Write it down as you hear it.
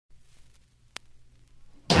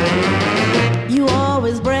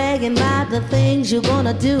bragging about the things you're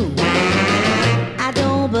gonna do. I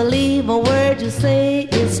don't believe a word you say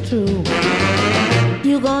is true.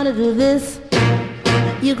 You're gonna do this,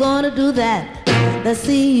 you're gonna do that. Let's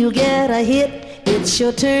see you get a hit, it's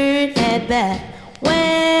your turn at bat.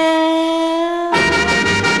 Well,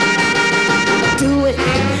 do it,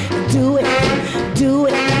 do it, do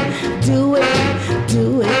it, do it,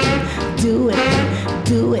 do it, do it,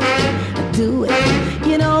 do it, do it.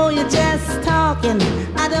 You know you're just talking,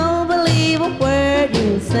 I don't believe a word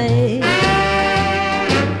you say.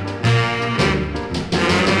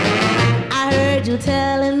 I heard you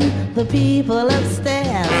telling the people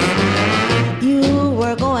upstairs you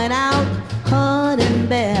were going out hunting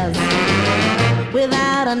bears.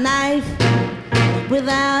 Without a knife,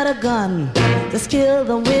 without a gun, just kill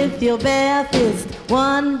them with your bare fist,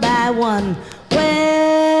 one by one.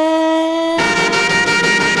 Well,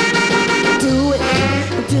 do it,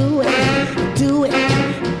 do it, do it,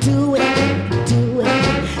 do it, do it,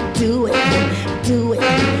 do it, do it,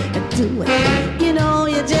 do it. You know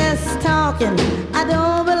you're just talking, I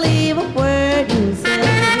don't believe a word you say.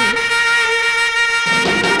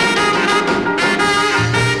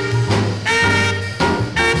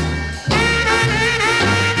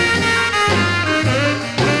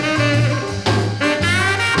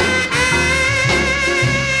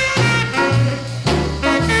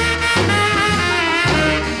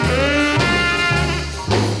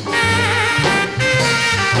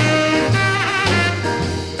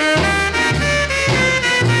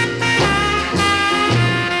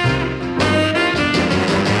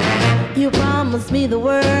 Me the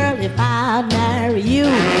world if I'd marry you.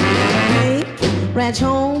 Mink, ranch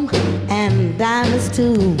home, and diamonds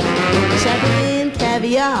too. Champagne,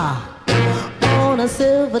 caviar on a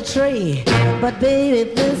silver tray. But baby,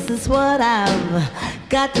 this is what I've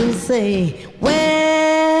got to say.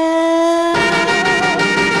 Well,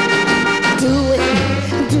 do it,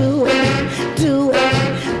 do it, do it,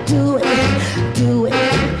 do it, do it,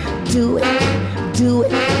 do it, do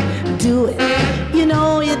it, do it. You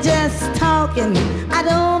know you're just talking, I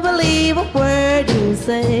don't believe a word you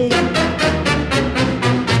say.